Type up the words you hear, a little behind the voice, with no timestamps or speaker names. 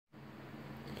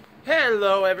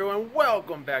Hello everyone,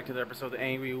 welcome back to the episode of the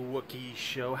Angry Wookie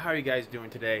Show. How are you guys doing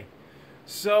today?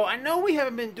 So, I know we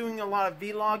haven't been doing a lot of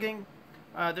vlogging.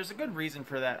 There's a good reason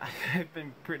for that. I've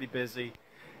been pretty busy.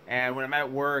 And when I'm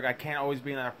at work, I can't always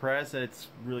be in that press. It's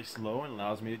really slow and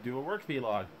allows me to do a work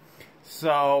vlog.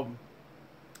 So,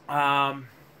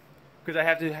 because I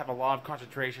have to have a lot of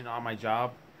concentration on my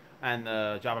job and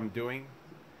the job I'm doing.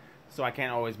 So I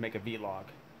can't always make a vlog.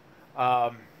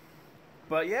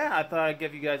 But yeah, I thought I'd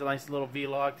give you guys a nice little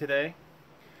vlog today.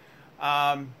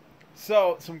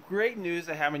 So, some great news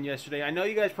that happened yesterday. I know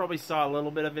you guys probably saw a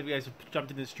little bit of it if you guys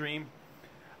jumped into the stream.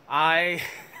 I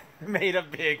made a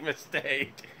big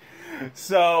mistake.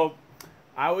 So,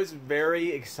 I was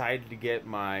very excited to get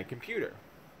my computer.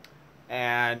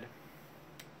 But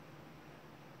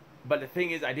the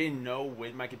thing is, I didn't know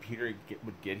when my computer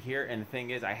would get here. And the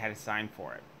thing is, I had to sign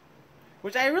for it.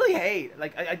 Which I really hate.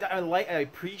 Like, I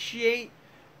appreciate,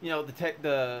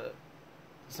 the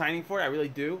signing for it. I really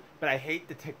do, but I hate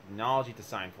the technology to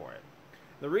sign for it.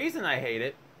 The reason I hate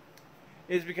it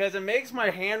is because it makes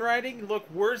my handwriting look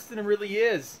worse than it really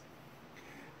is.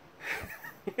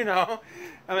 I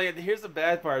mean, here's the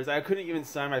bad part: is I couldn't even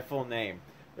sign my full name.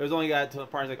 It was only got to the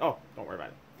part like, oh, don't worry about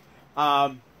it.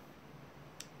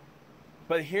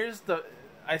 But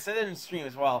I said it in the stream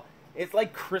as well. It's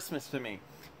like Christmas to me.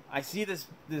 I see this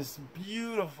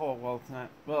beautiful,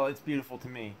 it's beautiful to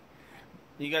me.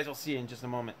 You guys will see it in just a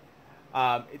moment.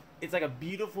 It's like a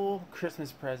beautiful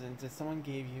Christmas present that someone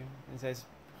gave you and says,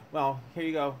 well, here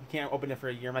you go. You can't open it for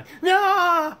a year. I'm like,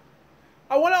 no!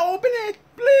 I want to open it,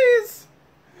 please!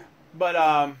 But,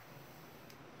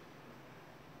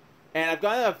 and I've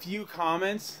gotten a few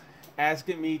comments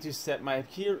asking me to set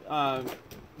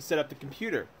up the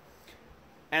computer.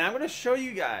 And I'm going to show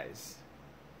you guys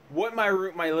what my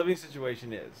living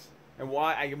situation is and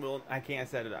why I can't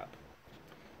set it up.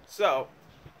 So,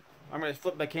 I'm going to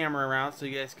flip the camera around so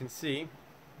you guys can see.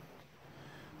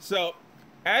 So,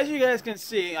 as you guys can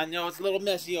see, I know it's a little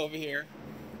messy over here.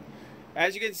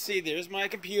 As you can see, there's my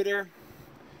computer.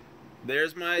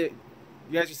 You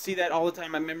guys can see that all the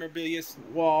time, my memorabilia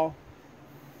wall.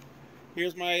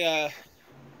 Here's my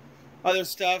other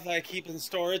stuff that I keep in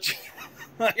storage.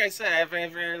 Like I said, I have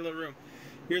every little room.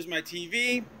 Here's my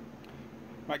TV,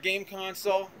 my game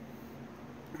console,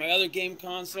 my other game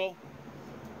console,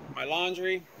 my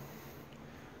laundry,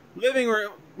 living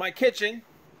room, my kitchen.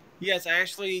 Yes, I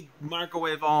actually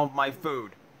microwave all of my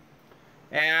food.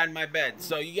 And my bed.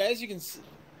 So you can see,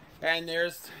 and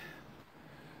there's,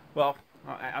 well,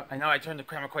 I know I turned the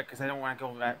camera quick because I don't want to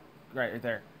go back right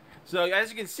there. So as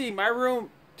you can see, my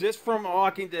room, just from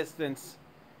walking distance,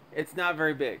 it's not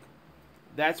very big.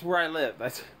 That's where I live.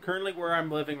 That's currently where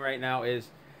I'm living right now, is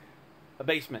a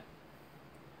basement.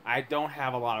 I don't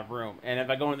have a lot of room. And if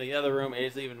I go into the other room,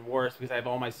 it's even worse because I have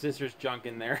all my sister's junk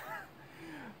in there.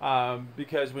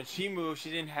 Because when she moved, she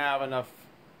didn't have a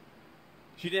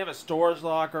storage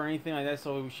lock or anything like that,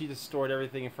 so she just stored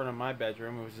everything in front of my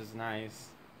bedroom, which is nice.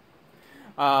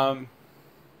 So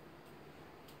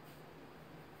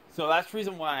that's the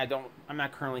reason why I'm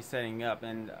not currently setting up,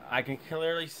 and I can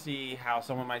clearly see how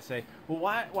someone might say,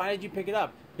 well, why did you pick it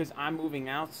up? Because I'm moving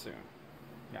out soon,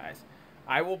 guys.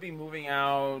 I will be moving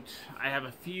out. I have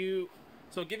a few,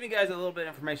 so give you guys a little bit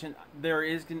of information.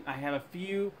 I have a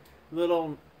few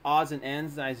little odds and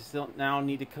ends that I still now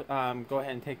need to go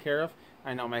ahead and take care of.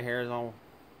 I know my hair is all,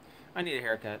 I need a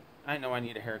haircut. I know I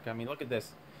need a haircut. I mean, look at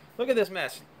this. Look at this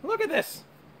mess. Look at this.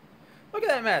 Look at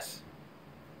that mess.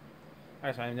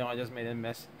 Actually, I know I just made a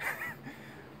mess.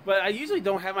 But I usually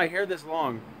don't have my hair this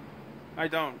long. I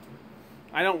don't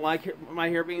like my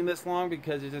hair being this long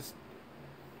because it just...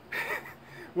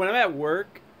 When I'm at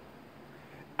work,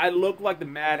 I look like the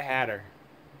Mad Hatter.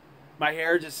 My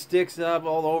hair just sticks up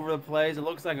all over the place. It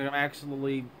looks like I'm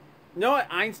actually... You know what?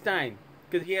 Einstein.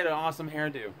 Because he had an awesome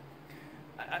hairdo.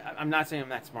 I'm not saying I'm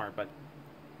that smart, but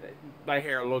my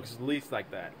hair looks at least like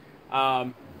that.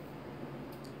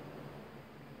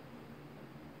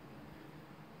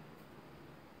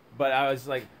 But I was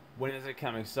like, when is it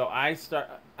coming? So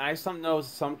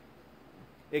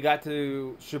it got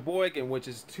to Sheboygan, which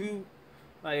is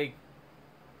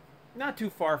not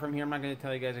too far from here. I'm not going to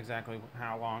tell you guys exactly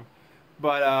how long.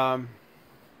 But,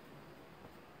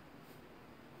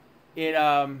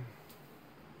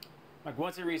 like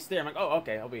once it reached there, I'm like, oh,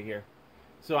 okay, I'll be here.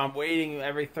 So I'm waiting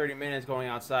every 30 minutes going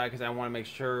outside because I want to make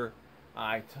sure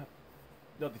I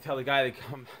tell the guy to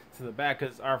come to the back,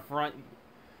 because our front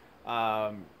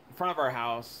of our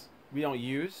house we don't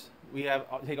use. We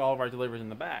take all of our deliveries in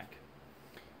the back.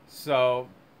 So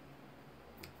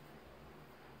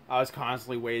I was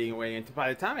constantly waiting and waiting. And by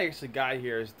the time I actually got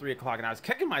here, it was 3 o'clock, and I was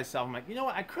kicking myself. I'm like, you know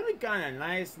what? I could have gotten a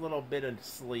nice little bit of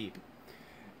sleep.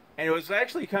 And it was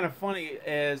actually kind of funny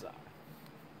as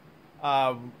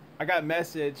I got a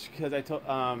message because I told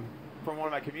from one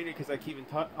of my community, because I keep in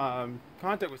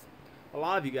contact with a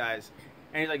lot of you guys,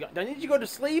 and he's like, "Did you go to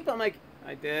sleep?" I'm like,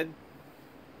 "I did."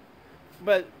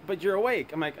 But you're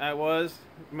awake. I'm like, I was.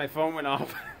 My phone went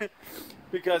off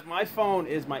because my phone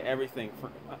is my everything for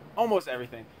almost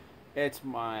everything. It's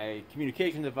my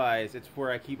communication device. It's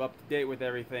where I keep up to date with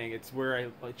everything. It's where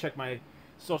I check my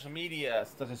social media,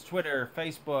 such as Twitter,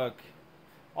 Facebook,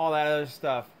 all that other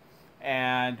stuff,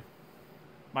 and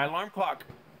my alarm clock.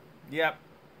 Yep.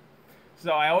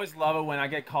 So I always love it when I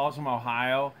get calls from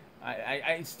Ohio.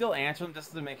 I still answer them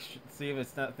just to see if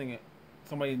it's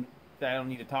somebody that I don't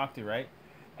need to talk to, right?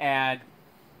 And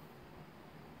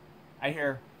I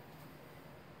hear,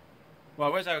 well,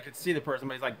 I wish I could see the person,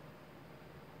 but he's like,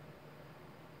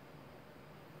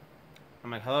 I'm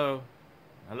like, hello,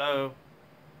 hello.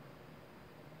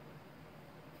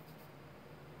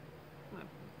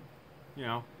 You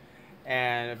know,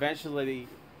 and eventually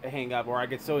they hang up, or I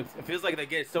get so, it feels like they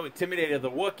get so intimidated of the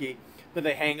Wookiee that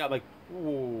they hang up like,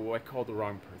 ooh, I called the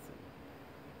wrong person.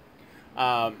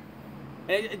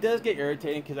 And it does get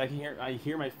irritating because I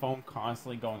hear my phone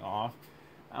constantly going off.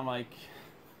 I'm like,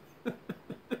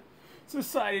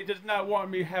 society does not want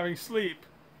me having sleep.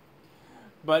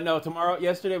 But no,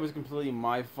 yesterday was completely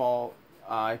my fault.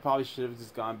 I probably should have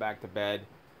just gone back to bed.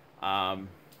 But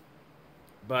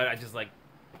I just like,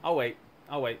 I'll wait,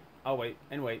 and wait, and wait,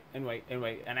 and wait, and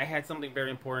wait. And I had something very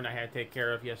important I had to take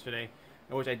care of yesterday,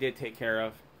 which I did take care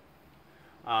of.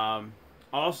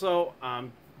 Also,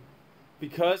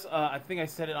 because I think I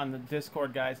said it on the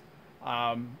Discord, guys,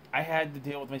 I had to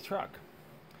deal with my truck.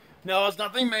 No, it's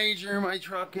nothing major. My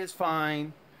truck is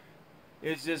fine.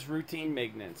 It's just routine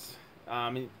maintenance.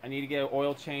 I need to get an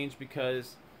oil change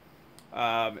because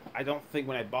I don't think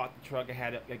when I bought the truck I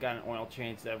got an oil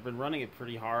change. I've been running it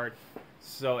pretty hard,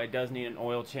 so it does need an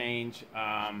oil change.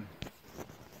 Now,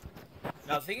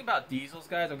 thinking about diesels,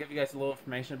 guys, I'll give you guys a little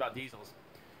information about diesels.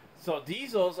 So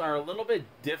diesels are a little bit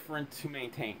different to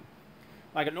maintain.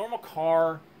 Like a normal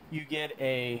car, you look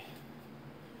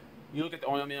at the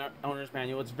oil owner's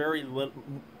manual, it's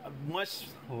much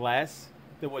less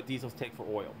than what diesels take for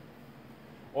oil.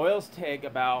 Oils take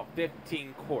about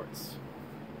 15 quarts.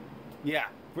 Yeah,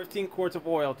 15 quarts of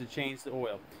oil to change the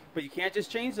oil. But you can't just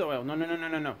change the oil.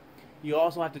 No. You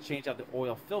also have to change out the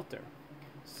oil filter.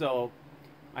 So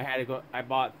I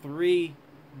bought 3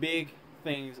 big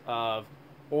things of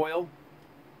oil.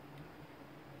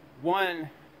 One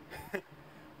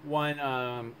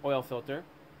oil filter,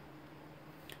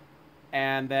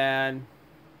 and then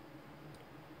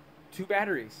 2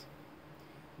 batteries,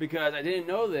 because I didn't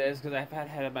know this because I've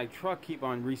had my truck keep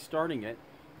on restarting it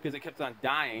because it kept on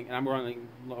dying, and I'm running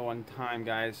low on time,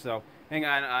 guys. So hang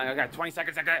on, I got 20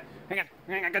 seconds. I got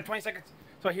 20 seconds.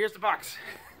 So here's the box.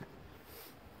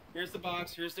 Here's the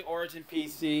box. Here's the Origin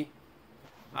PC.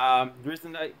 The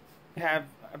reason I have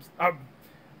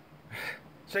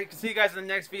so I can see you guys in the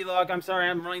next vlog. I'm sorry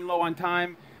I'm running low on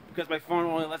time because my phone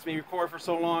only lets me record for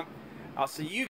so long. I'll see you